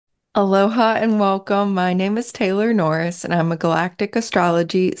Aloha and welcome. My name is Taylor Norris, and I'm a Galactic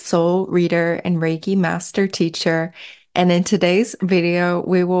Astrology soul reader and Reiki master teacher. And in today's video,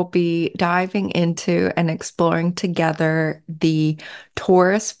 we will be diving into and exploring together the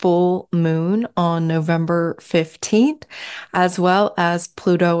Taurus full moon on November 15th, as well as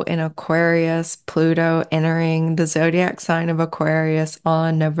Pluto in Aquarius, Pluto entering the zodiac sign of Aquarius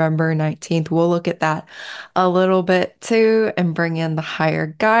on November 19th. We'll look at that a little bit too and bring in the higher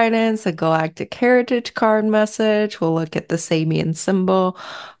guidance, a galactic heritage card message. We'll look at the Sabian symbol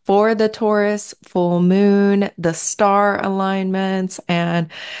for the Taurus full moon, the star alignments,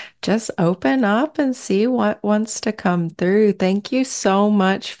 and just open up and see what wants to come through. Thank you so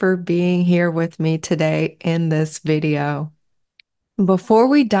much for being here with me today in this video. Before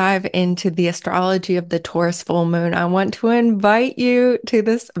we dive into the astrology of the Taurus full moon, I want to invite you to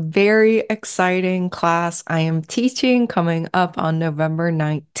this very exciting class I am teaching coming up on November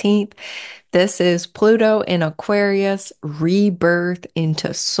 19th. This is Pluto in Aquarius, Rebirth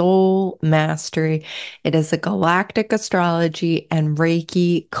into Soul Mastery. It is a galactic astrology and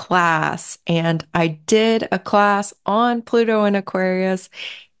Reiki class, and I did a class on Pluto in Aquarius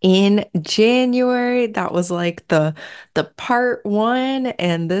in January. That was like the part one,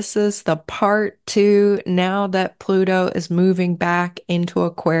 and this is the part two. Now that Pluto is moving back into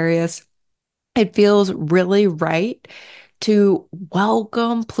Aquarius, it feels really right to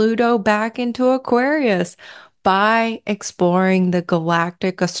welcome Pluto back into Aquarius by exploring the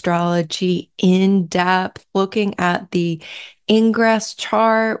galactic astrology in depth, looking at the ingress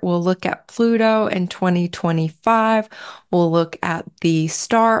chart. We'll look at Pluto in 2025. We'll look at the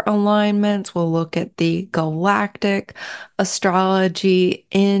star alignments. We'll look at the galactic astrology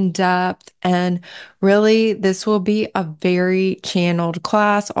in depth. And really, this will be a very channeled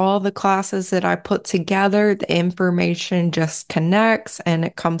class. All the classes that I put together, the information just connects and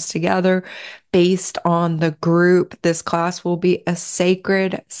it comes together based on the group. This class will be a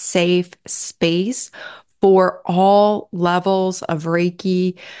sacred, safe space for all levels of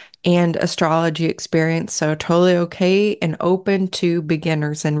Reiki and astrology experience. So totally okay and open to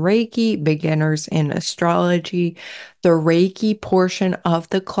beginners in Reiki, beginners in astrology. The Reiki portion of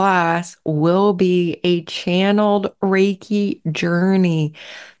the class will be a channeled Reiki journey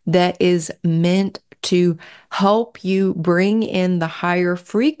that is meant to help you bring in the higher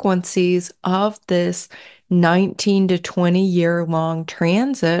frequencies of this 19 to 20 year long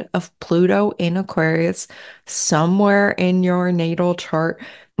transit of Pluto in Aquarius somewhere in your natal chart,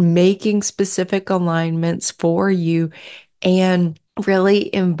 making specific alignments for you and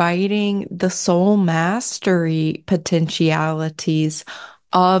really inviting the soul mastery potentialities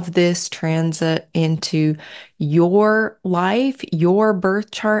of this transit into your life, your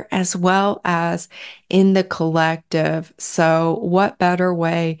birth chart, as well as in the collective. So, what better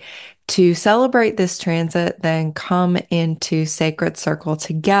way to celebrate this transit than come into Sacred Circle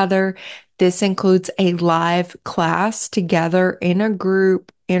together? This includes a live class together in a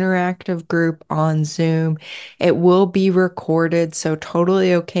group, interactive group on Zoom. It will be recorded, so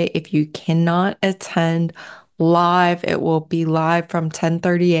totally okay if you cannot attend live. It will be live from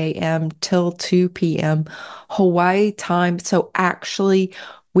 10:30 a.m. till 2 p.m. Hawaii time. So actually,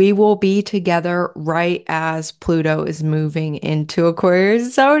 we will be together right as Pluto is moving into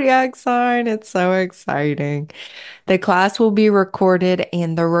Aquarius zodiac sign. It's so exciting. The class will be recorded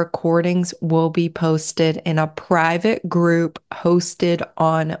and the recordings will be posted in a private group hosted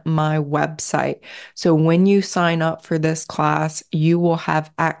on my website. So when you sign up for this class, you will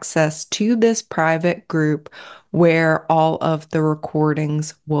have access to this private group where all of the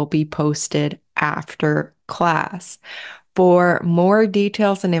recordings will be posted after class. For more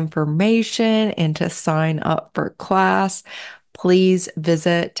details and information and to sign up for class, please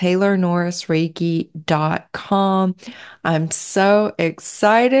visit taylornorrisreiki.com. I'm so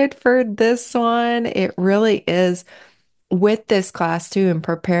excited for this one. It really is with this class too and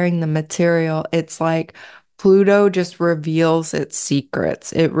preparing the material. It's like Pluto just reveals its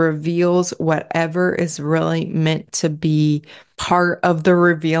secrets. It reveals whatever is really meant to be part of the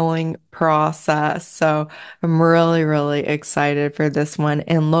revealing process. So I'm really, really excited for this one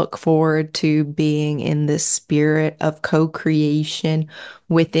and look forward to being in this spirit of co-creation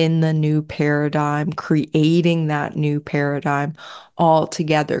within the new paradigm, creating that new paradigm all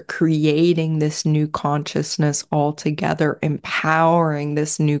together, creating this new consciousness all together, empowering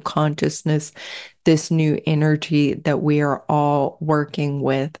this new consciousness, this new energy that we are all working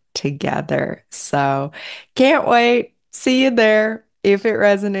with together. So can't wait. See you there if it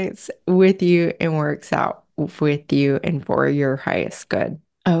resonates with you and works out with you and for your highest good.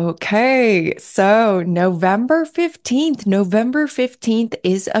 Okay, so November 15th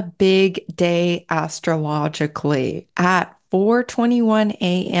is a big day astrologically. At 4:21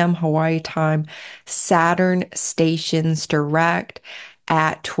 a.m. Hawaii time, Saturn stations direct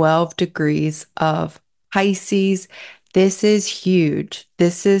at 12 degrees of Pisces. This is huge.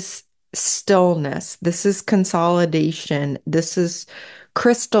 This is stillness. This is consolidation. This is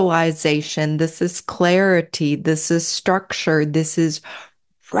crystallization. This is clarity. This is structure. This is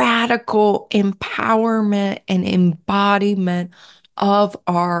radical empowerment and embodiment of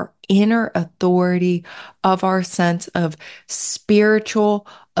our inner authority, of our sense of spiritual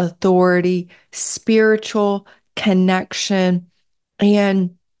authority, spiritual connection,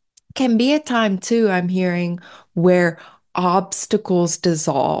 and can be a time too, I'm hearing, where obstacles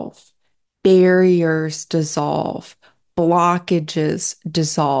dissolve, barriers dissolve, blockages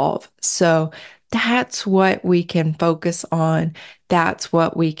dissolve. So that's what we can focus on. That's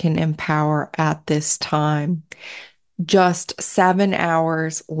what we can empower at this time. Just 7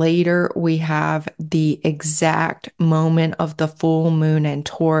 hours later, we have the exact moment of the full moon in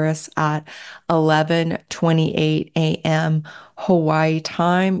Taurus at 11:28 a.m. Hawaii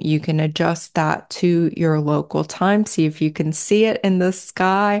time. You can adjust that to your local time. See if you can see it in the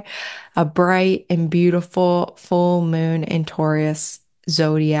sky. A bright and beautiful full moon in Taurus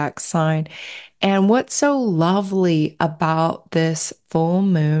zodiac sign. And what's so lovely about this full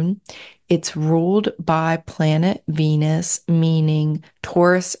moon? It's ruled by planet Venus, meaning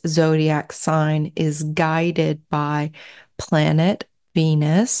Taurus zodiac sign is guided by planet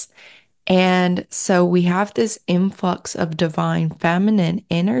Venus. And so we have this influx of divine feminine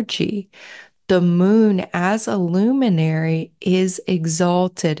energy. The moon as a luminary is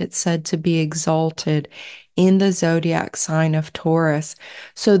exalted. It's said to be exalted in the zodiac sign of Taurus.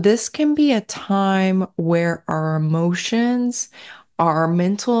 So this can be a time where our emotions, our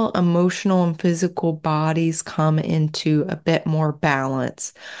mental, emotional, and physical bodies come into a bit more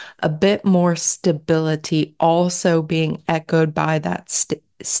balance, a bit more stability, also being echoed by that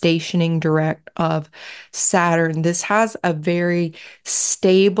stationing direct of Saturn. This has a very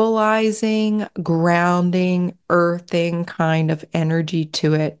stabilizing, grounding, earthing kind of energy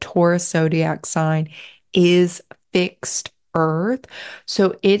to it. Taurus zodiac sign is fixed earth.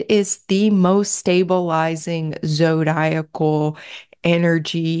 So it is the most stabilizing zodiacal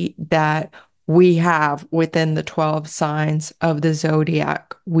energy that we have within the 12 signs of the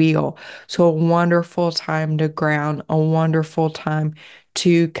zodiac wheel. So a wonderful time to ground, a wonderful time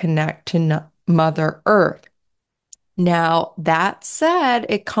to connect to Mother Earth. Now, that said,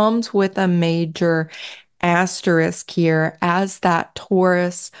 it comes with a major asterisk here as that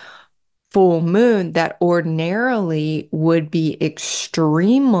Taurus full moon that ordinarily would be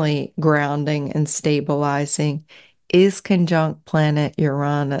extremely grounding and stabilizing is conjunct planet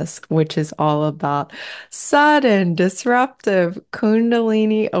Uranus, which is all about sudden, disruptive,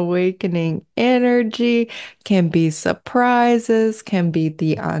 Kundalini awakening energy, can be surprises, can be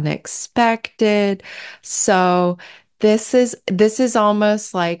the unexpected. So this is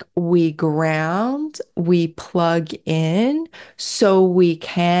almost like we ground, we plug in so we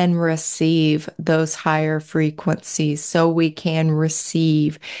can receive those higher frequencies, so we can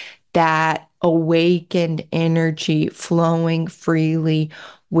receive that awakened energy flowing freely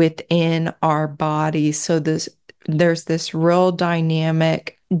within our bodies. So there's this real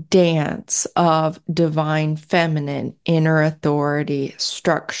dynamic dance of divine feminine, inner authority,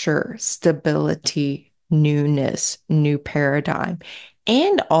 structure, stability, newness, new paradigm.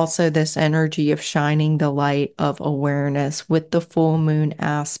 And also this energy of shining the light of awareness with the full moon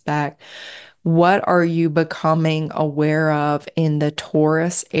aspect. What are you becoming aware of in the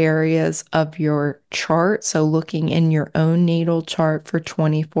Taurus areas of your chart? So, looking in your own natal chart for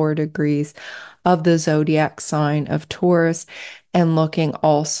 24 degrees of the zodiac sign of Taurus, and looking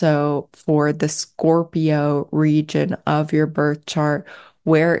also for the Scorpio region of your birth chart.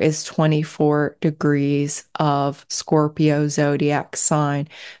 Where is 24 degrees of Scorpio zodiac sign?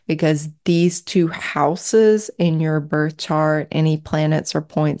 Because these two houses in your birth chart, any planets or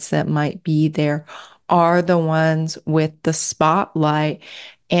points that might be there, are the ones with the spotlight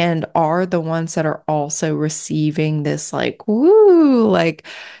and are the ones that are also receiving this like woo, like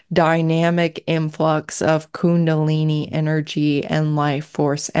dynamic influx of Kundalini energy and life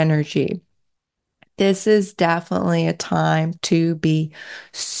force energy. This is definitely a time to be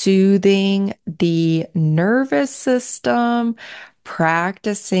soothing the nervous system,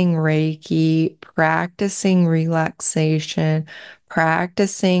 practicing Reiki, practicing relaxation,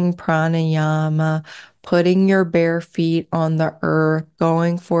 practicing pranayama, putting your bare feet on the earth,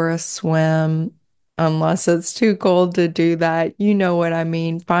 going for a swim, unless it's too cold to do that. You know what I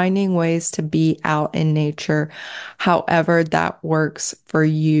mean? Finding ways to be out in nature, however that works for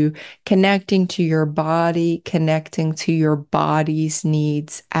you, connecting to your body, connecting to your body's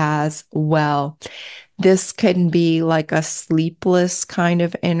needs as well. This can be like a sleepless kind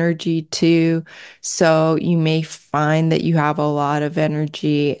of energy too. So you may find that you have a lot of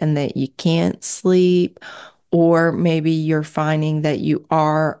energy and that you can't sleep, or maybe you're finding that you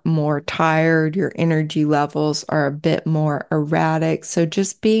are more tired, your energy levels are a bit more erratic. So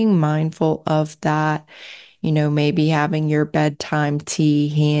just being mindful of that. Maybe having your bedtime tea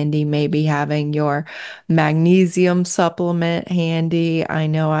handy, maybe having your magnesium supplement handy. I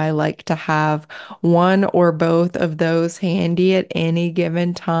know I like to have one or both of those handy at any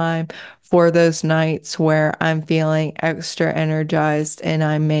given time for those nights where I'm feeling extra energized and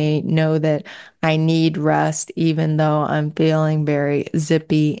I may know that I need rest, even though I'm feeling very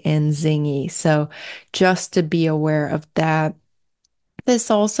zippy and zingy. So just to be aware of that.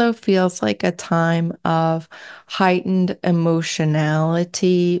 This also feels like a time of heightened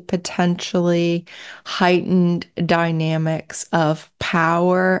emotionality, potentially heightened dynamics of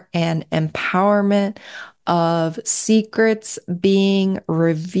power and empowerment, of secrets being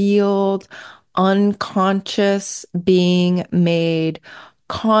revealed, unconscious being made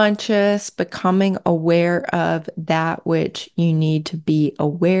conscious, becoming aware of that which you need to be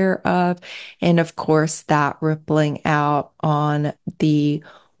aware of. And of course, that rippling out on the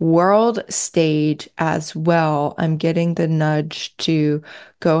world stage as well. I'm getting the nudge to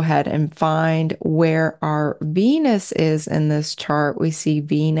go ahead and find where our Venus is in this chart. We see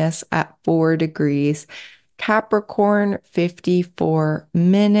Venus at 4 degrees. Capricorn, 54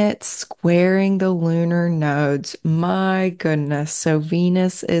 minutes, squaring the lunar nodes. My goodness. So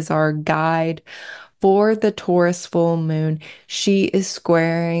Venus is our guide for the Taurus full moon. She is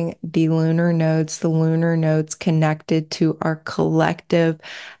squaring the lunar nodes connected to our collective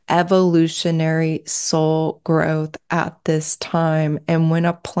evolutionary soul growth at this time. And when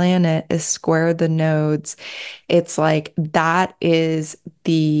a planet is square the nodes, it's like that is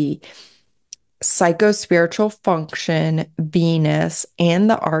the psycho-spiritual function, Venus, and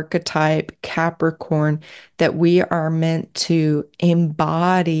the archetype Capricorn that we are meant to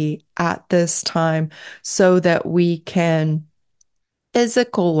embody at this time so that we can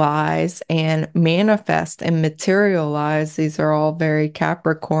physicalize and manifest and materialize. These are all very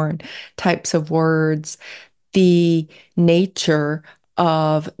Capricorn types of words. The nature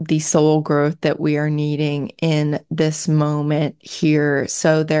of the soul growth that we are needing in this moment here.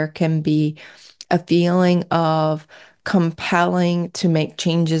 So there can be a feeling of compelling to make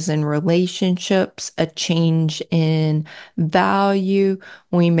changes in relationships, a change in value.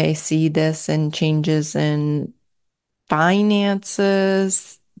 We may see this in changes in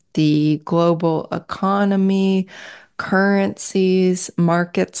finances, the global economy, currencies,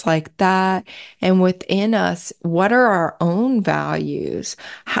 markets like that. And within us, what are our own values?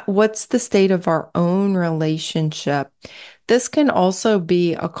 What's the state of our own relationship? This can also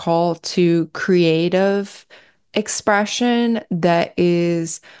be a call to creative expression that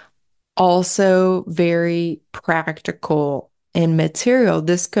is also very practical and material.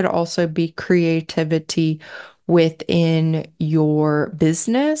 This could also be creativity within your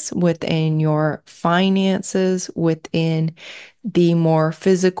business, within your finances, within the more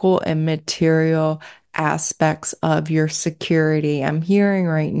physical and material aspects of your security. I'm hearing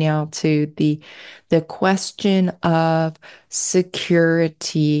right now too the question of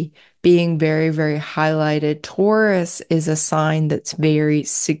security being very, very highlighted. Taurus is a sign that's very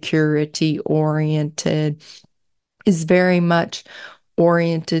security oriented, is very much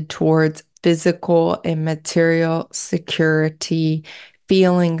oriented towards physical and material security,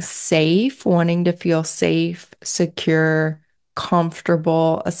 feeling safe, wanting to feel safe, secure,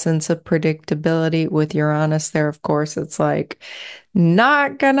 comfortable, a sense of predictability. With Uranus there, of course, it's like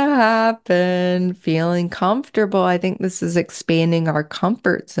not gonna happen. Feeling comfortable. I think this is expanding our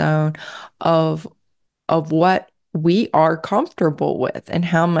comfort zone of what we are comfortable with and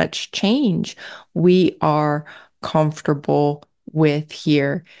how much change we are comfortable with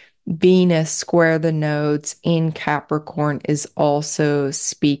here. Venus square the nodes in Capricorn is also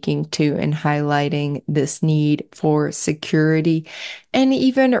speaking to and highlighting this need for security and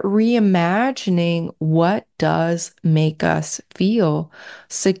even reimagining what does make us feel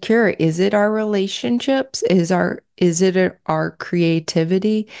secure. Is it our relationships? Is it our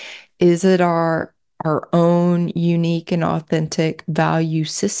creativity? Is it our own unique and authentic value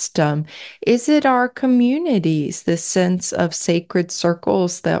system? Is it our communities, this sense of sacred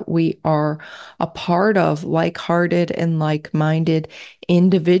circles that we are a part of, like-hearted and like-minded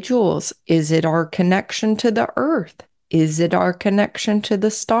individuals? Is it our connection to the earth? Is it our connection to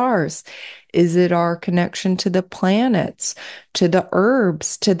the stars? Is it our connection to the planets, to the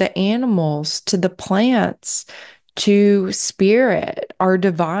herbs, to the animals, to the plants, to spirit, our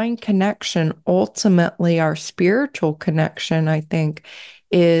divine connection? Ultimately, our spiritual connection, I think,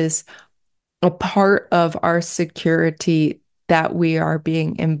 is a part of our security that we are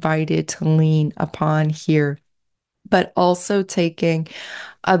being invited to lean upon here, but also taking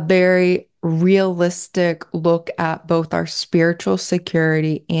a very realistic look at both our spiritual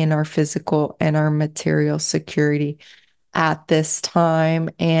security and our physical and our material security at this time,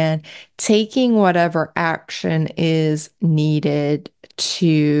 and taking whatever action is needed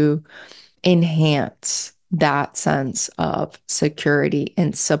to enhance that sense of security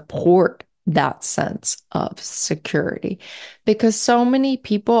and support that sense of security. Because so many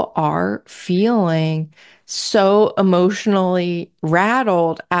people are feeling so emotionally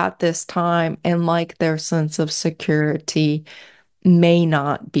rattled at this time, and like their sense of security may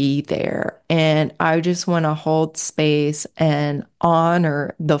not be there. And I just want to hold space and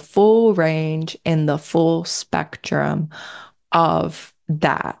honor the full range and the full spectrum of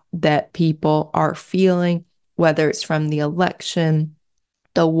that people are feeling, whether it's from the election,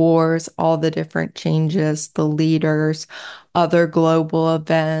 the wars, all the different changes, the leaders, other global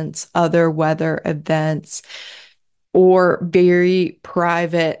events, other weather events, or very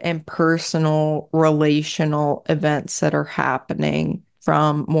private and personal relational events that are happening,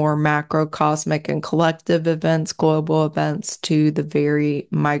 from more macrocosmic and collective events, global events, to the very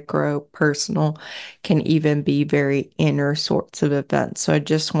micro personal, can even be very inner sorts of events. So I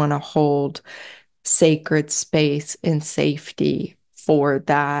just want to hold sacred space and safety for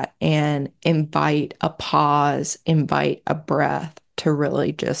that and invite a pause, invite a breath to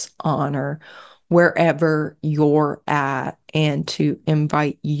really just honor wherever you're at, and to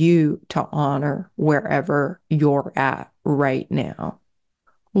invite you to honor wherever you're at right now.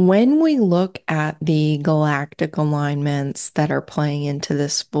 When we look at the galactic alignments that are playing into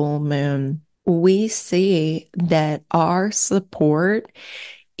this full moon, we see that our support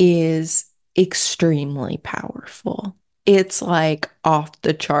is extremely powerful. It's like off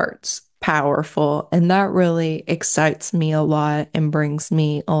the charts powerful. And that really excites me a lot and brings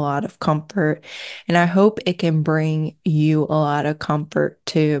me a lot of comfort. And I hope it can bring you a lot of comfort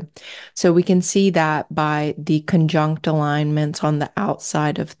too. So we can see that by the conjunct alignments on the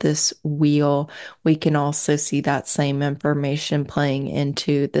outside of this wheel. We can also see that same information playing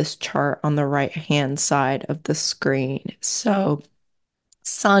into this chart on the right-hand side of the screen. So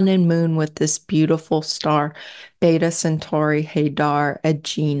Sun and Moon with this beautiful star, Beta Centauri, Hadar,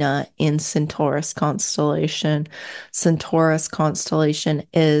 Agena in Centaurus constellation. Centaurus constellation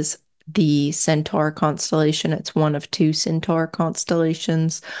is the Centaur constellation. It's one of two Centaur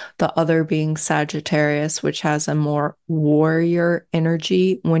constellations, the other being Sagittarius, which has a more warrior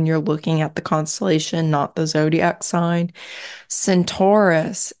energy when you're looking at the constellation, not the zodiac sign.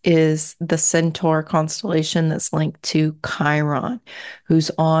 Centaurus is the Centaur constellation that's linked to Chiron,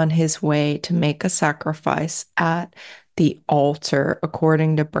 who's on his way to make a sacrifice at the altar,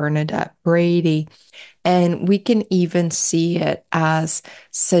 according to Bernadette Brady. And we can even see it as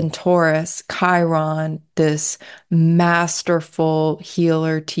Centaurus, Chiron, this masterful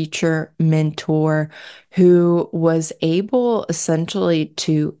healer, teacher, mentor, who was able essentially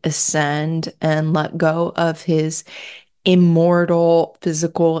to ascend and let go of his immortal,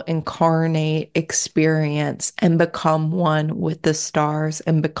 physical, incarnate experience and become one with the stars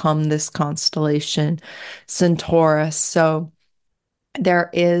and become this constellation, Centaurus. So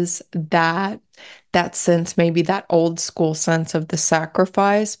there is that sense, maybe that old school sense of the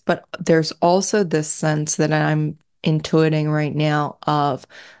sacrifice, but there's also this sense that I'm intuiting right now of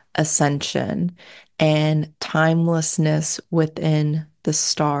ascension and timelessness within the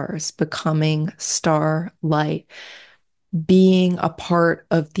stars, becoming starlight, being a part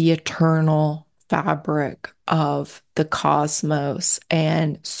of the eternal fabric of the cosmos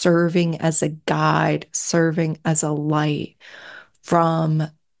and serving as a guide, serving as a light from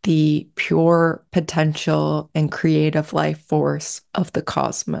the pure potential and creative life force of the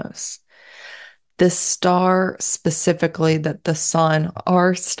cosmos. This star specifically that the sun,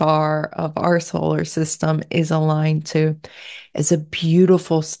 our star of our solar system, is aligned to, is a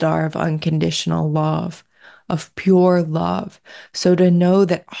beautiful star of unconditional love, of pure love. So to know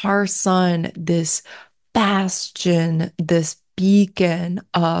that our sun, this bastion, this beacon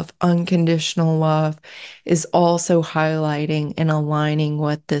of unconditional love is also highlighting and aligning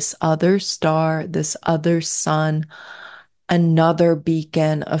with this other star, this other sun, another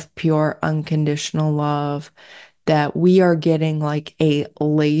beacon of pure unconditional love, that we are getting like a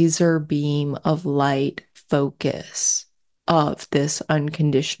laser beam of light focus of this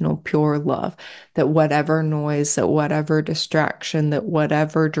unconditional pure love, that whatever noise, that whatever distraction, that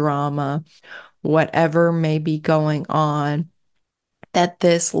whatever drama, whatever may be going on, that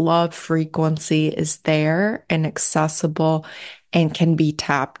this love frequency is there and accessible and can be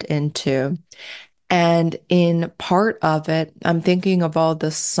tapped into. And in part of it, I'm thinking of all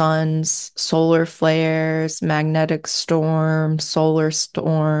the sun's solar flares, magnetic storms, solar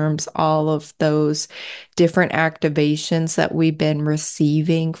storms, all of those different activations that we've been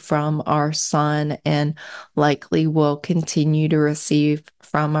receiving from our sun and likely will continue to receive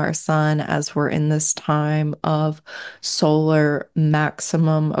from our sun as we're in this time of solar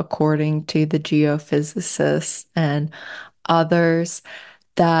maximum, according to the geophysicists and others,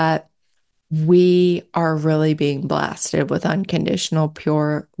 that we are really being blasted with unconditional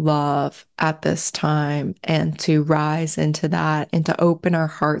pure love at this time, and to rise into that and to open our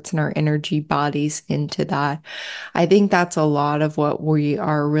hearts and our energy bodies into that. I think that's a lot of what we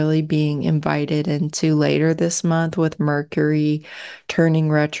are really being invited into later this month, with Mercury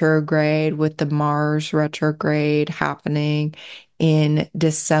turning retrograde, with the Mars retrograde happening in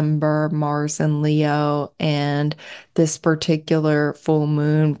December, Mars and Leo, and this particular full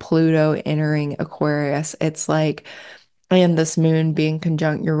moon, Pluto entering Aquarius. It's like, and this moon being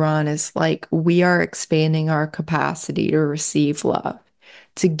conjunct Uranus, like we are expanding our capacity to receive love,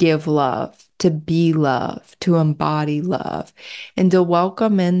 to give love, to be love, to embody love, and to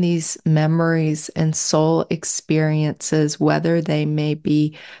welcome in these memories and soul experiences, whether they may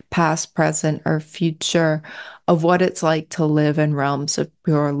be past, present, or future, of what it's like to live in realms of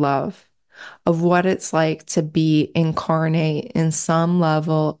pure love, of what it's like to be incarnate in some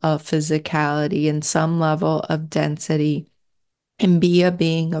level of physicality, in some level of density, and be a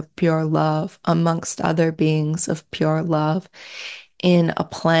being of pure love amongst other beings of pure love in a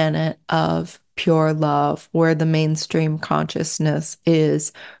planet of pure love, where the mainstream consciousness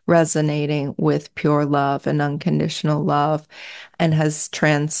is resonating with pure love and unconditional love and has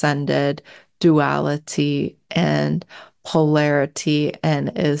transcended duality and polarity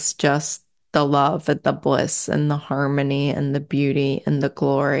and is just the love and the bliss and the harmony and the beauty and the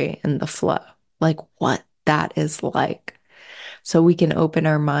glory and the flow. Like what that is like. So we can open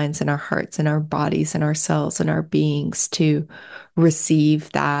our minds and our hearts and our bodies and our cells and our beings to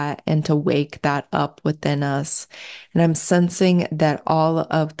receive that and to wake that up within us. And I'm sensing that all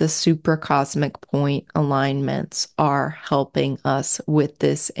of the super cosmic point alignments are helping us with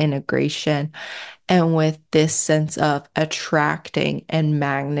this integration and with this sense of attracting and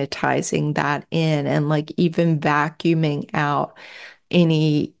magnetizing that in, and like even vacuuming out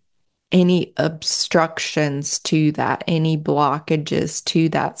any obstructions to that, any blockages to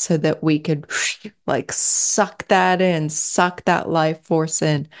that, so that we could like suck that in, suck that life force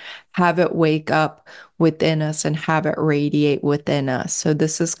in, have it wake up within us and have it radiate within us. So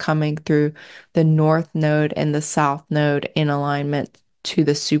this is coming through the North Node and the South Node in alignment to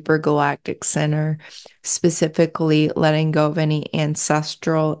the super galactic center, specifically letting go of any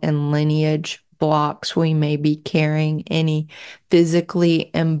ancestral and lineage blocks we may be carrying, any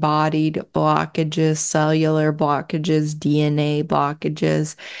physically embodied blockages, cellular blockages, DNA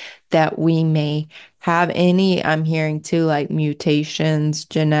blockages that we may have, any, I'm hearing too, like mutations,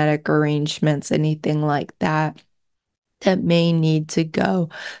 genetic arrangements, anything like that that may need to go,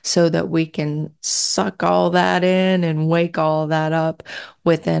 so that we can suck all that in and wake all that up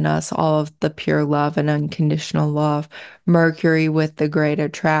within us, all of the pure love and unconditional love. Mercury with the great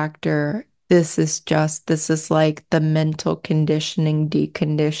attractor. This is like the mental conditioning,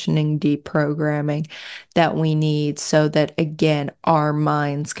 deconditioning, deprogramming that we need, so that again, our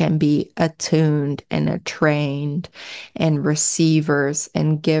minds can be attuned and trained and receivers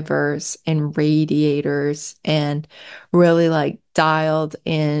and givers and radiators, and really like dialed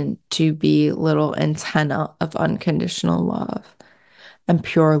in to be little antenna of unconditional love and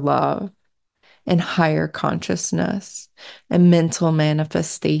pure love and higher consciousness and mental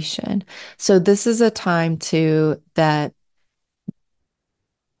manifestation. So this is a time too that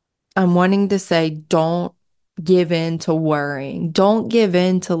I'm wanting to say, don't give in to worrying. Don't give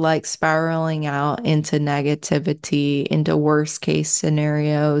in to like spiraling out into negativity, into worst case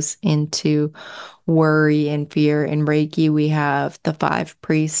scenarios, into worry and fear. In Reiki, we have the 5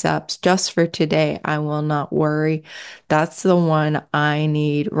 precepts. Just for today, I will not worry. That's the one I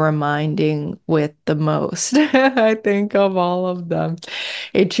need reminding with the most, I think, of all of them.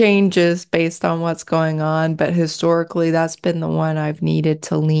 It changes based on what's going on, but historically, that's been the one I've needed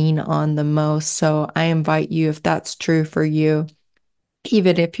to lean on the most. So I invite you, if that's true for you,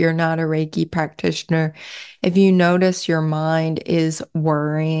 even if you're not a Reiki practitioner, if you notice your mind is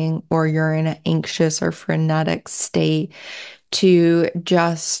worrying or you're in an anxious or frenetic state, to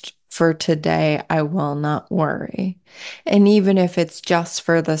just for today, I will not worry. And even if it's just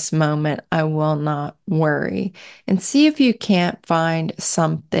for this moment, I will not worry. And see if you can't find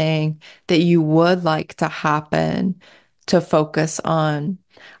something that you would like to happen to focus on.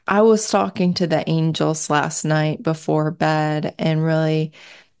 I was talking to the angels last night before bed and really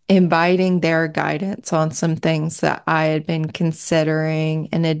inviting their guidance on some things that I had been considering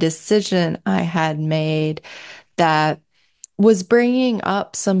and a decision I had made that was bringing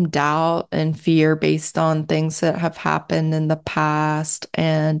up some doubt and fear based on things that have happened in the past.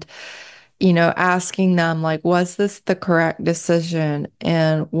 And, asking them, like, was this the correct decision?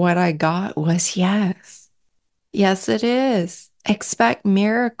 And what I got was yes. Yes, it is. Expect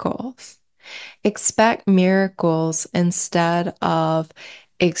miracles. Expect miracles instead of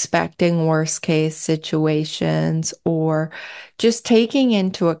expecting worst case situations or just taking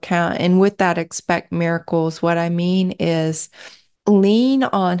into account. And with that, expect miracles. What I mean is lean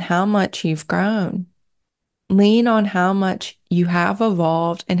on how much you've grown, lean on how much you have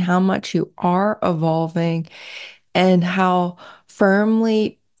evolved and how much you are evolving and how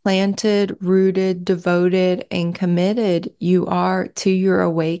firmly planted, rooted, devoted, and committed you are to your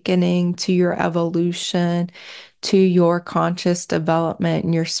awakening, to your evolution, to your conscious development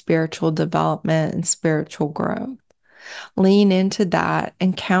and your spiritual development and spiritual growth. Lean into that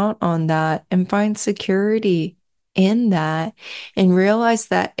and count on that and find security in that and realize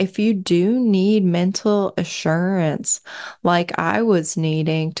that if you do need mental assurance, like I was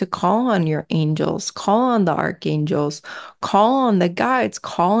needing, to call on your angels, call on the archangels, call on the guides,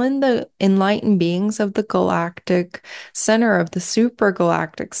 call in the enlightened beings of the galactic center, of the super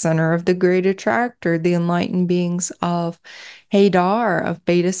galactic center, of the great attractor, the enlightened beings of Hadar, of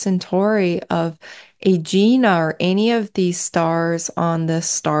Beta Centauri, of Aegina, or any of these stars on this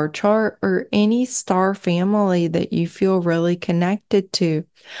star chart, or any star family that you feel really connected to.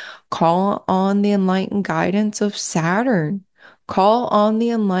 Call on the enlightened guidance of Saturn. Call on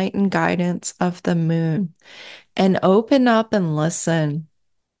the enlightened guidance of the moon and open up and listen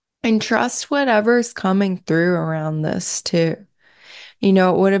and trust whatever's coming through around this too. It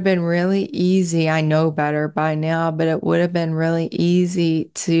would have been really easy. I know better by now, but it would have been really easy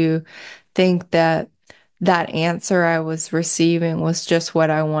to think that that answer I was receiving was just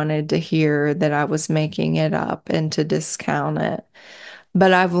what I wanted to hear, that I was making it up and to discount it.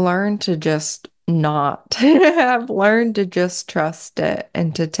 But I've learned to just not. I've learned to just trust it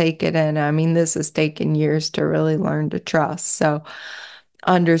and to take it in. I mean, this has taken years to really learn to trust. So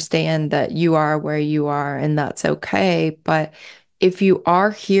understand that you are where you are and that's okay. But if you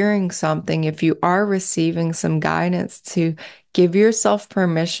are hearing something, if you are receiving some guidance, to give yourself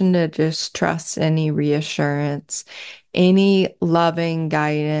permission to just trust any reassurance, any loving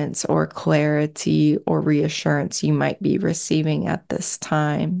guidance or clarity or reassurance you might be receiving at this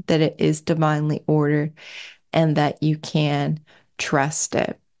time, that it is divinely ordered and that you can trust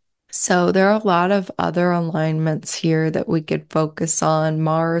it. So there are a lot of other alignments here that we could focus on.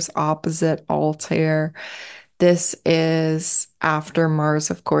 Mars opposite Altair. This is after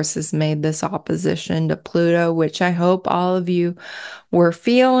Mars, of course, has made this opposition to Pluto, which I hope all of you were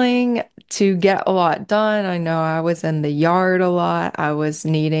feeling to get a lot done. I know I was in the yard a lot. I was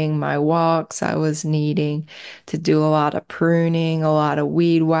needing my walks. I was needing to do a lot of pruning, a lot of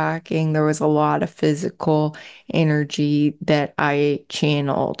weed whacking. There was a lot of physical energy that I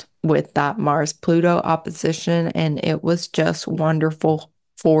channeled with that Mars-Pluto opposition, and it was just wonderful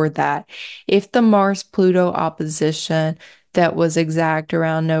for that. If the Mars-Pluto opposition that was exact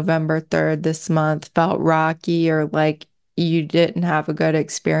around November 3rd this month felt rocky or like you didn't have a good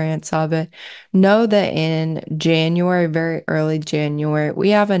experience of it, know that in January, very early January, we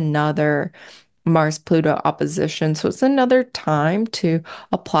have another Mars-Pluto opposition. So it's another time to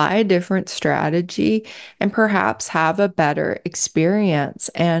apply a different strategy and perhaps have a better experience.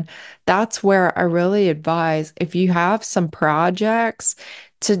 And that's where I really advise, if you have some projects,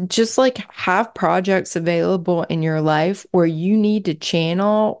 to just like have projects available in your life where you need to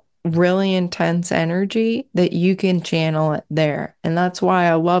channel really intense energy, that you can channel it there. And that's why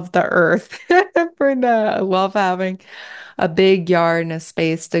I love the earth. for that. I love having a big yard and a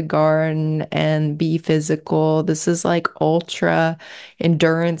space to garden and be physical. This is like ultra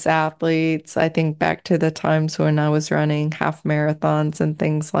endurance athletes. I think back to the times when I was running half marathons and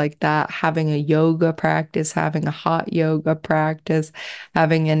things like that, having a yoga practice, having a hot yoga practice,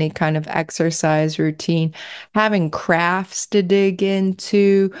 having any kind of exercise routine, having crafts to dig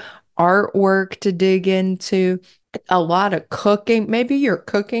into, artwork to dig into, a lot of cooking. Maybe you're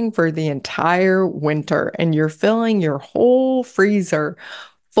cooking for the entire winter and you're filling your whole freezer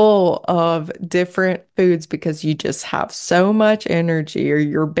full of different foods because you just have so much energy, or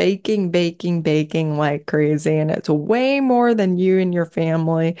you're baking like crazy, and it's way more than you and your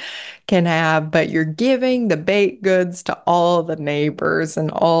family can have, but you're giving the baked goods to all the neighbors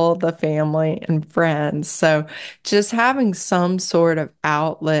and all the family and friends. So just having some sort of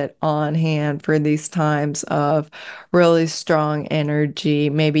outlet on hand for these times of really strong energy.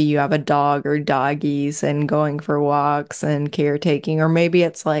 Maybe you have a dog or doggies and going for walks and caretaking, or maybe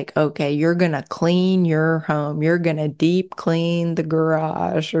it's like, okay, you're gonna clean your home, you're gonna deep clean the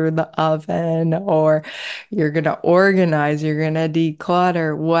garage or the oven, or you're gonna organize, you're gonna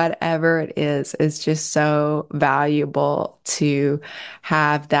declutter, whatever it is just so valuable to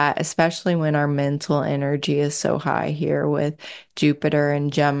have that, especially when our mental energy is so high here with Jupiter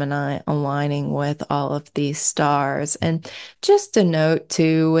and Gemini aligning with all of these stars. And just a note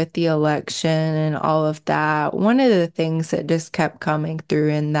too, with the election and all of that, one of the things that just kept coming through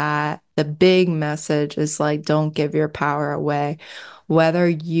in that, the big message is like, don't give your power away. Whether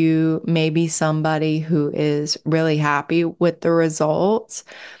you may be somebody who is really happy with the results,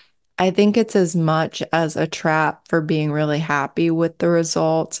 I think it's as much as a trap for being really happy with the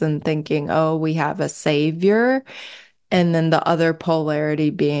results and thinking, oh, we have a savior. And then the other polarity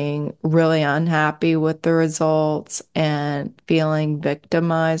being really unhappy with the results and feeling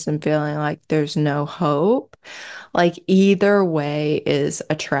victimized and feeling like there's no hope. Like either way is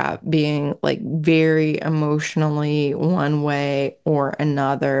a trap, being like very emotionally one way or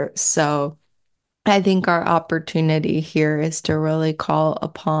another. So I think our opportunity here is to really call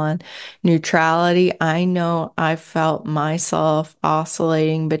upon neutrality. I know I felt myself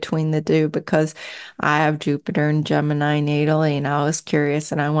oscillating between the two because I have Jupiter and Gemini natally, and I was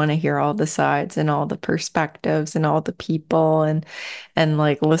curious and I want to hear all the sides and all the perspectives and all the people, and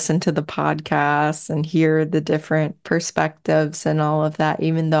like listen to the podcasts and hear the different perspectives and all of that.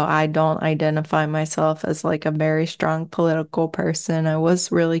 Even though I don't identify myself as like a very strong political person, I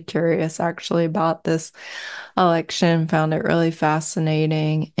was really curious actually about this election, found it really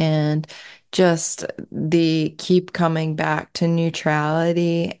fascinating, and just the keep coming back to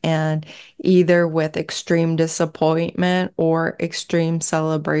neutrality, and either with extreme disappointment or extreme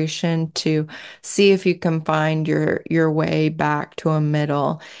celebration to see if you can find your way back to a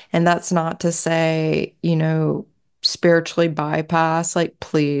middle. And that's not to say, spiritually bypass, like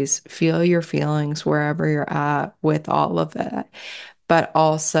please feel your feelings wherever you're at with all of it, but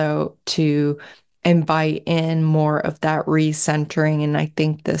also to invite in more of that recentering. And I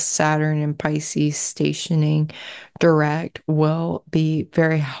think the Saturn and Pisces stationing direct will be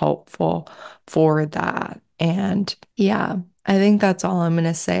very helpful for that. And yeah, I think that's all I'm going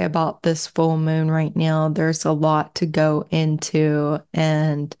to say about this full moon right now. There's a lot to go into,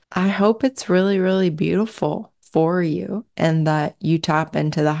 and I hope it's really, really beautiful for you and that you tap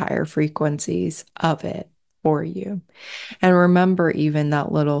into the higher frequencies of it for you. And remember, even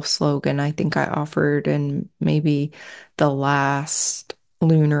that little slogan I think I offered in maybe the last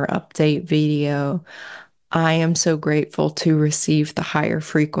lunar update video. I am so grateful to receive the higher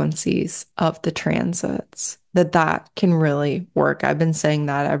frequencies of the transits, that can really work. I've been saying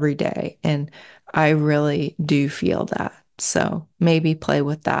that every day, and I really do feel that. So maybe play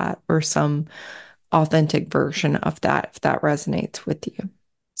with that or some authentic version of that if that resonates with you.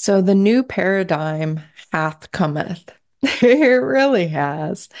 So the new paradigm hath cometh. It really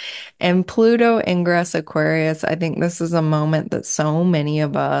has. And Pluto ingress Aquarius, I think this is a moment that so many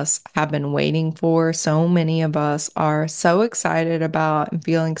of us have been waiting for. So many of us are so excited about and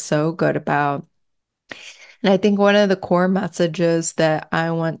feeling so good about. And I think one of the core messages that I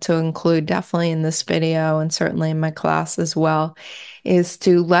want to include definitely in this video and certainly in my class as well is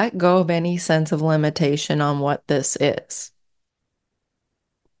to let go of any sense of limitation on what this is.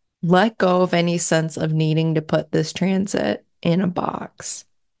 Let go of any sense of needing to put this transit in a box.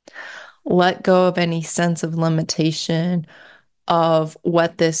 Let go of any sense of limitation of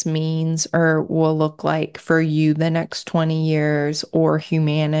what this means or will look like for you the next 20 years, or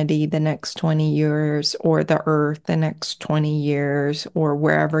humanity the next 20 years, or the earth the next 20 years, or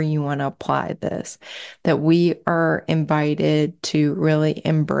wherever you want to apply this. That we are invited to really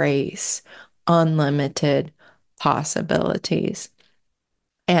embrace unlimited possibilities.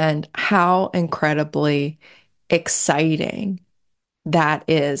 And how incredibly exciting that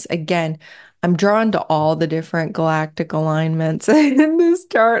is. Again, I'm drawn to all the different galactic alignments in this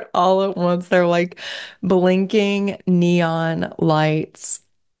chart all at once. They're like blinking neon lights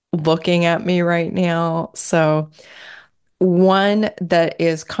looking at me right now. So, one that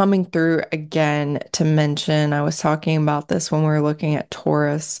is coming through again to mention, I was talking about this when we were looking at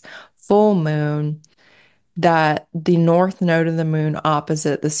Taurus full moon, that the north node of the moon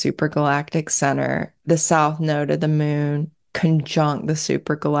opposite the supergalactic center, the south node of the moon conjunct the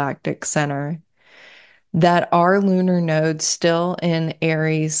supergalactic center, that our lunar node still in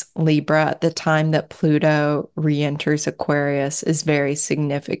Aries Libra at the time that Pluto re-enters Aquarius is very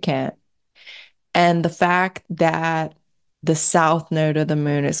significant. And the fact that the south node of the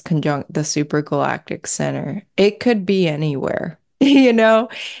moon is conjunct the supergalactic center, it could be anywhere.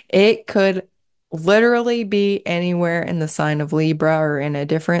 It could literally be anywhere in the sign of Libra or in a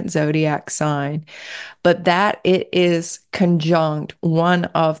different zodiac sign, but that it is conjunct one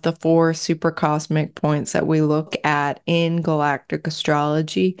of the four super cosmic points that we look at in galactic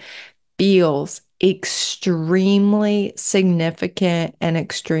astrology feels extremely significant and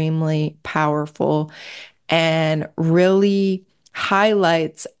extremely powerful, and really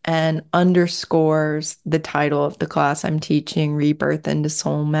highlights and underscores the title of the class I'm teaching, Rebirth into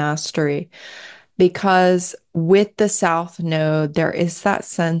Soul Mastery. Because with the South Node, there is that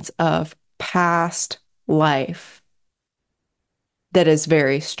sense of past life that is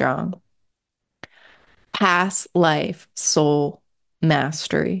very strong. Past life soul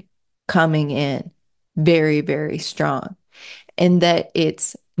mastery coming in very, very strong. And that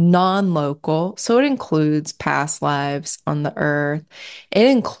it's non-local. So it includes past lives on the Earth. It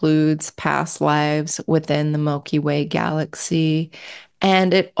includes past lives within the Milky Way galaxy.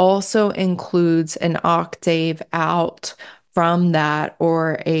 And it also includes an octave out from that,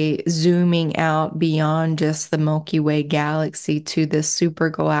 or a zooming out beyond just the Milky Way galaxy to this super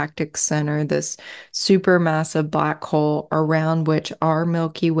galactic center, this supermassive black hole around which our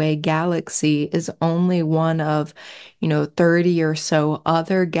Milky Way galaxy is only one of 30 or so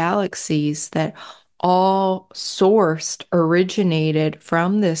other galaxies that all originated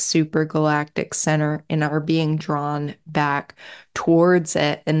from this supergalactic center and are being drawn back towards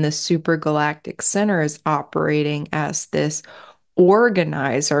it. And the supergalactic center is operating as this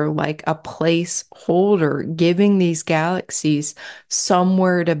organizer, like a placeholder, giving these galaxies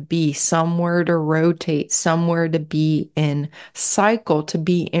somewhere to be, somewhere to rotate, somewhere to be in cycle, to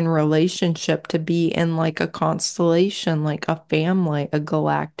be in relationship, to be in like a constellation, like a family, a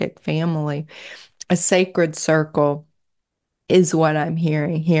galactic family, a sacred circle. Is what I'm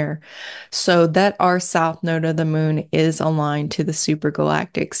hearing here. So that our south node of the moon is aligned to the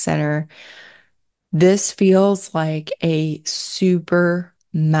supergalactic center. This feels like a super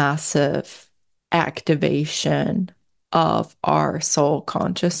massive activation of our soul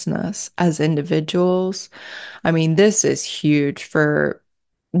consciousness as individuals. I mean, this is huge for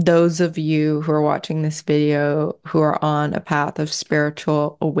those of you who are watching this video who are on a path of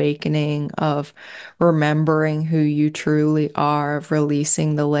spiritual awakening, of remembering who you truly are, of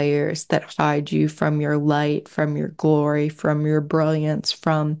releasing the layers that hide you from your light, from your glory, from your brilliance,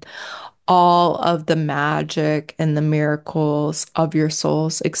 from all of the magic and the miracles of your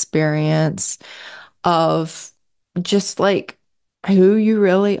soul's experience, of just like who you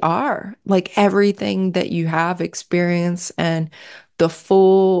really are, like everything that you have experienced and the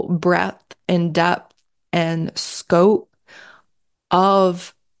full breadth and depth and scope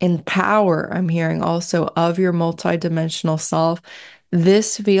of and power, I'm hearing also, of your multidimensional self.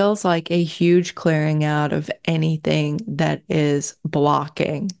 This feels like a huge clearing out of anything that is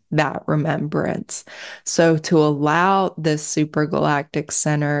blocking that remembrance. So to allow this supergalactic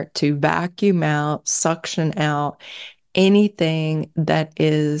center to vacuum out, suction out anything that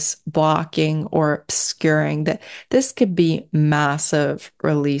is blocking or obscuring, that this could be massive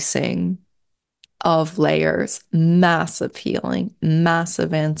releasing of layers, massive healing,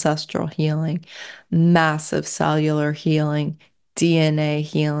 massive ancestral healing, massive cellular healing, DNA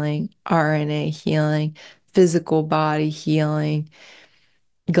healing, RNA healing, physical body healing,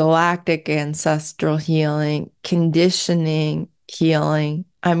 galactic ancestral healing, conditioning healing.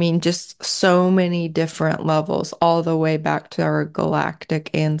 I mean, just so many different levels, all the way back to our galactic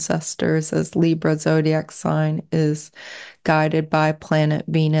ancestors, as Libra zodiac sign is guided by planet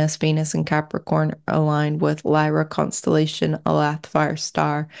Venus. Venus and Capricorn aligned with Lyra constellation, Elath fire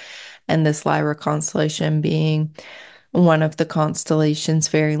star, and this Lyra constellation being one of the constellations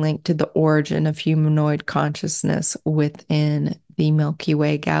very linked to the origin of humanoid consciousness within the Milky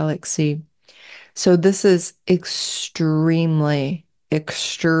Way galaxy. So this is extremely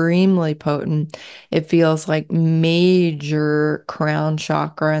potent. It feels like major crown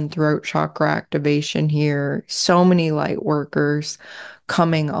chakra and throat chakra activation here. So many light workers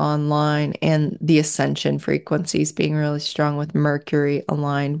coming online, and the ascension frequencies being really strong with Mercury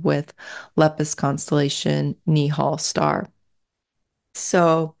aligned with Lepus constellation, Nihal star.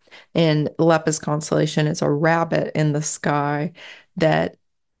 So, in Lepus constellation is a rabbit in the sky that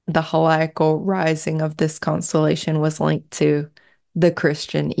the heliacal rising of this constellation was linked to the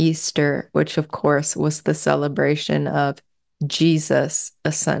Christian Easter, which of course was the celebration of Jesus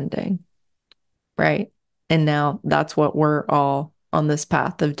ascending, right? And now that's what we're all on this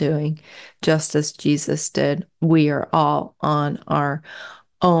path of doing, just as Jesus did. We are all on our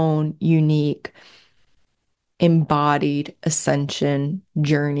own unique embodied ascension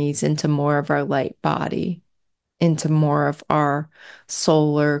journeys into more of our light body, into more of our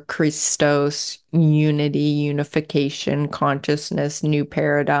solar Christos unity, unification, consciousness, new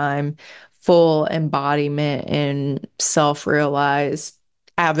paradigm, full embodiment and self-realized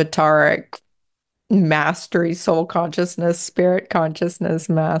avataric mastery, soul consciousness, spirit consciousness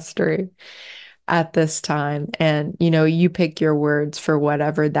mastery at this time. And, you pick your words for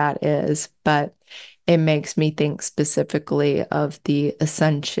whatever that is, but it makes me think specifically of the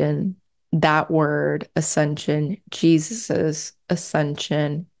ascension, that word, ascension, Jesus's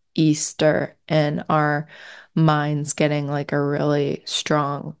ascension, Easter, and our minds getting like a really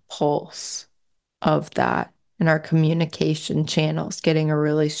strong pulse of that. And our communication channels getting a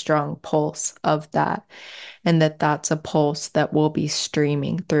really strong pulse of that, and that's a pulse that will be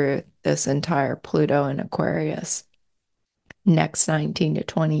streaming through this entire Pluto and Aquarius next 19 to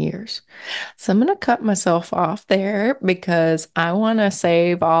 20 years. So I'm going to cut myself off there because I want to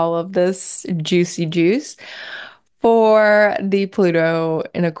save all of this juicy juice for the Pluto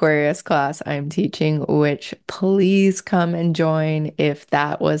in Aquarius class I'm teaching, which please come and join if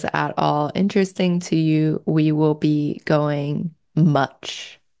that was at all interesting to you. We will be going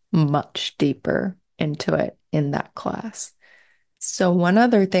much deeper into it in that class. So one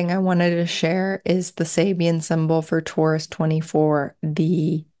other thing I wanted to share is the Sabian symbol for Taurus 24,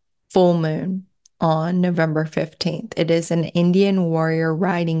 the full moon on November 15th. It is an Indian warrior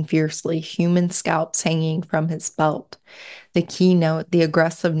riding fiercely, human scalps hanging from his belt. The keynote, the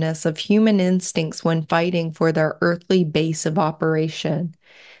aggressiveness of human instincts when fighting for their earthly base of operation.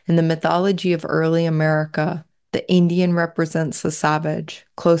 In the mythology of early America, the Indian represents the savage,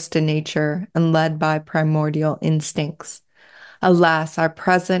 close to nature, and led by primordial instincts. Alas, our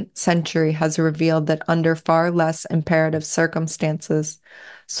present century has revealed that under far less imperative circumstances,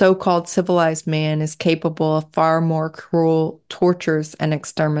 so-called civilized man is capable of far more cruel tortures and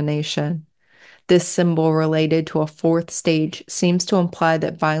extermination. This symbol related to a fourth stage seems to imply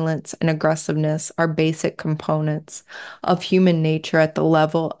that violence and aggressiveness are basic components of human nature at the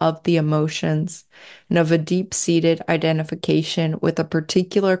level of the emotions and of a deep-seated identification with a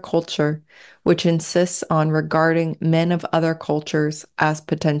particular culture which insists on regarding men of other cultures as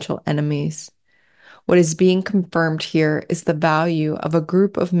potential enemies. What is being confirmed here is the value of a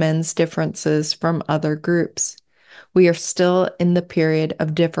group of men's differences from other groups. We are still in the period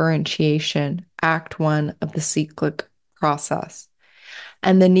of differentiation, Act 1 of the cyclic process,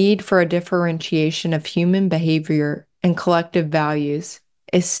 and the need for a differentiation of human behavior and collective values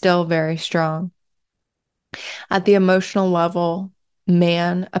is still very strong. At the emotional level,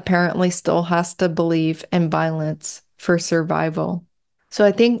 man apparently still has to believe in violence for survival. So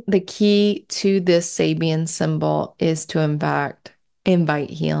I think the key to this Sabian symbol is to invite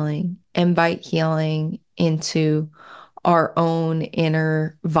healing into our own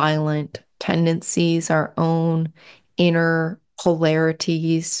inner violent tendencies, our own inner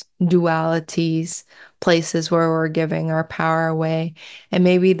polarities, dualities, places where we're giving our power away. And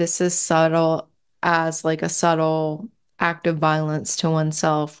maybe this is subtle as like a subtle act of violence to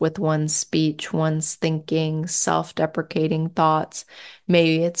oneself with one's speech, one's thinking, self-deprecating thoughts.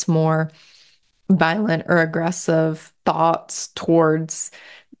 Maybe it's more violent or aggressive thoughts towards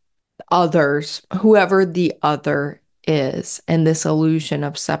others, whoever the other is, and this illusion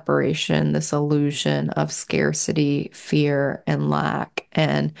of separation, this illusion of scarcity, fear, and lack,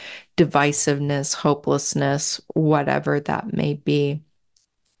 and divisiveness, hopelessness, whatever that may be,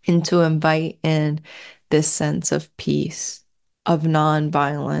 and to invite in this sense of peace, of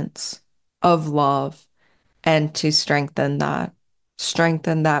nonviolence, of love, and to strengthen that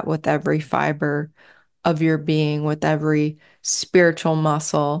with every fiber of your being, with every spiritual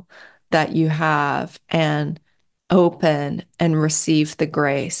muscle that you have, and open and receive the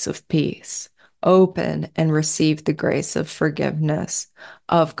grace of peace. Open and receive the grace of forgiveness,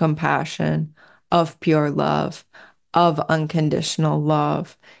 of compassion, of pure love, of unconditional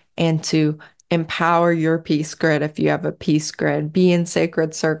love, and to empower your peace grid if you have a peace grid. Be in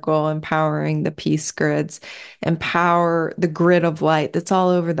sacred circle, empowering the peace grids, empower the grid of light that's all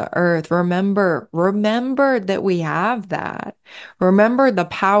over the earth. Remember that we have that. Remember the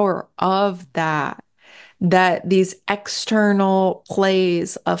power of that, that these external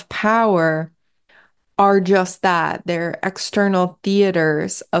plays of power are just that. They're external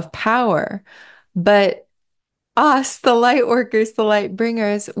theaters of power. But us, the light workers, the light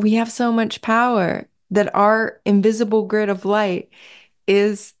bringers, we have so much power that our invisible grid of light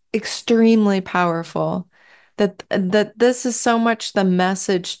is extremely powerful. That this is so much the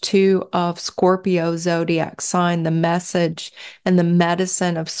message too of Scorpio zodiac sign, the message and the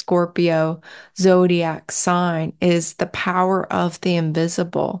medicine of Scorpio zodiac sign is the power of the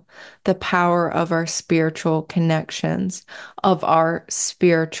invisible, the power of our spiritual connections, of our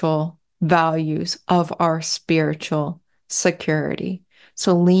spiritual values, of our spiritual security.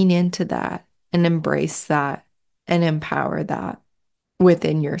 So lean into that and embrace that and empower that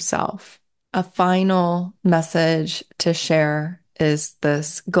within yourself. A final message to share is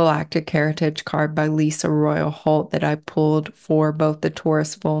this Galactic Heritage card by Lisa Royal Holt that I pulled for both the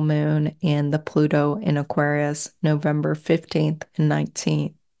Taurus full moon and the Pluto in Aquarius, November 15th and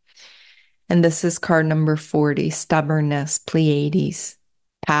 19th. And this is card number 40, Stubbornness, Pleiades,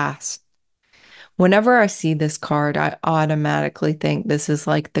 Past. Whenever I see this card, I automatically think this is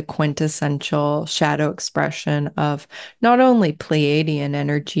like the quintessential shadow expression of not only Pleiadian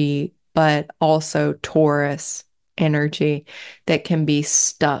energy, but also Taurus energy that can be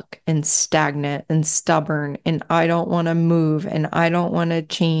stuck and stagnant and stubborn. And I don't want to move and I don't want to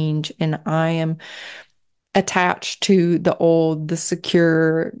change. And I am attached to the old, the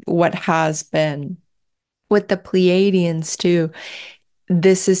secure, what has been. With the Pleiadians, too,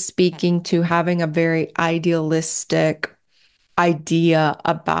 this is speaking to having a very idealistic idea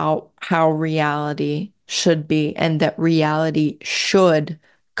about how reality should be and that reality should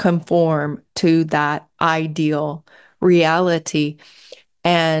conform to that ideal reality.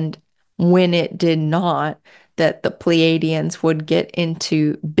 And when it did not, that the Pleiadians would get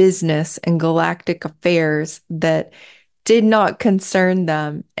into business and galactic affairs that did not concern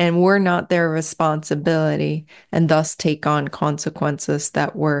them and were not their responsibility, and thus take on consequences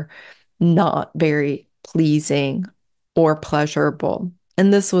that were not very pleasing or pleasurable.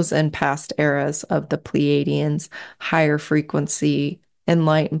 And this was in past eras of the Pleiadians. Higher frequency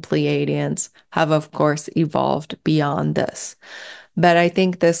enlightened Pleiadians have, of course, evolved beyond this. But I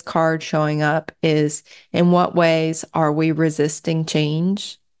think this card showing up is, in what ways are we resisting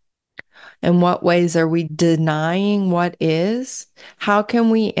change? In what ways are we denying what is? How can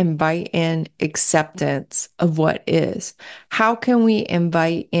we invite in acceptance of what is? How can we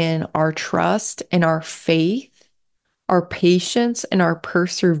invite in our trust and our faith, our patience and our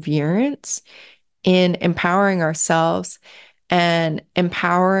perseverance in empowering ourselves and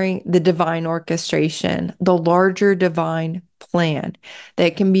empowering the divine orchestration, the larger divine plan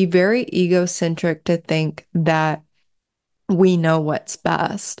that can be very egocentric to think that we know what's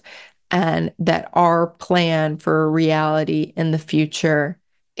best and that our plan for reality in the future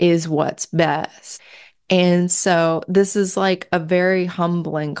is what's best. And so this is like a very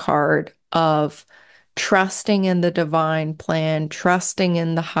humbling card of trusting in the divine plan, trusting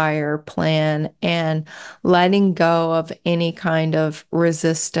in the higher plan, and letting go of any kind of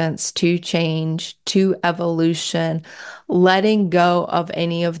resistance to change, to evolution, letting go of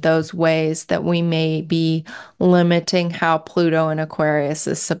any of those ways that we may be limiting how Pluto in Aquarius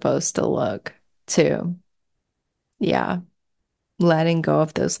is supposed to look, too. Yeah, letting go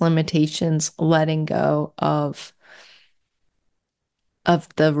of those limitations, letting go of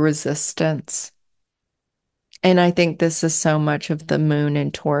the resistance. And I think this is so much of the moon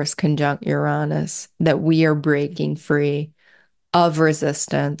in Taurus conjunct Uranus that we are breaking free of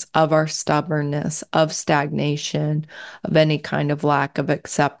resistance, of our stubbornness, of stagnation, of any kind of lack of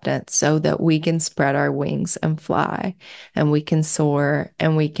acceptance, so that we can spread our wings and fly, and we can soar,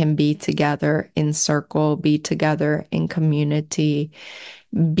 and we can be together in circle, be together in community,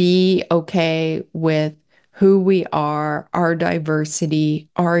 be okay with who we are, our diversity,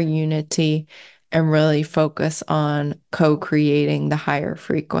 our unity, and really focus on co-creating the higher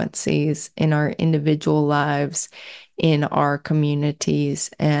frequencies in our individual lives, in our communities,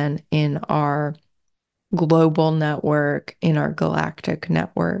 and in our global network, in our galactic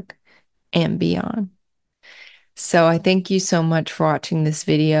network, and beyond. So I thank you so much for watching this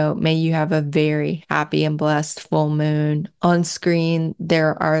video. May you have a very happy and blessed full moon. On screen,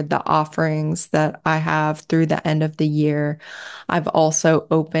 there are the offerings that I have through the end of the year. I've also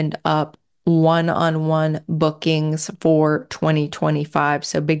opened up one-on-one bookings for 2025,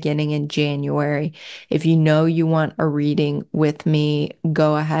 so beginning in January. If you know you want a reading with me,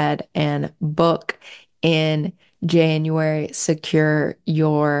 go ahead and book in January, secure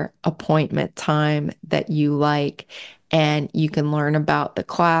your appointment time that you like, and you can learn about the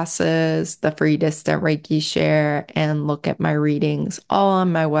classes, the free distant Reiki share, and look at my readings all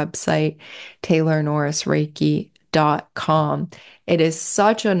on my website, taylornorrisreiki.com. It is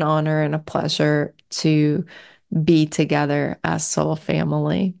such an honor and a pleasure to be together as soul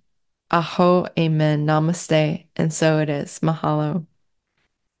family. Aho, amen, namaste, and so it is. Mahalo.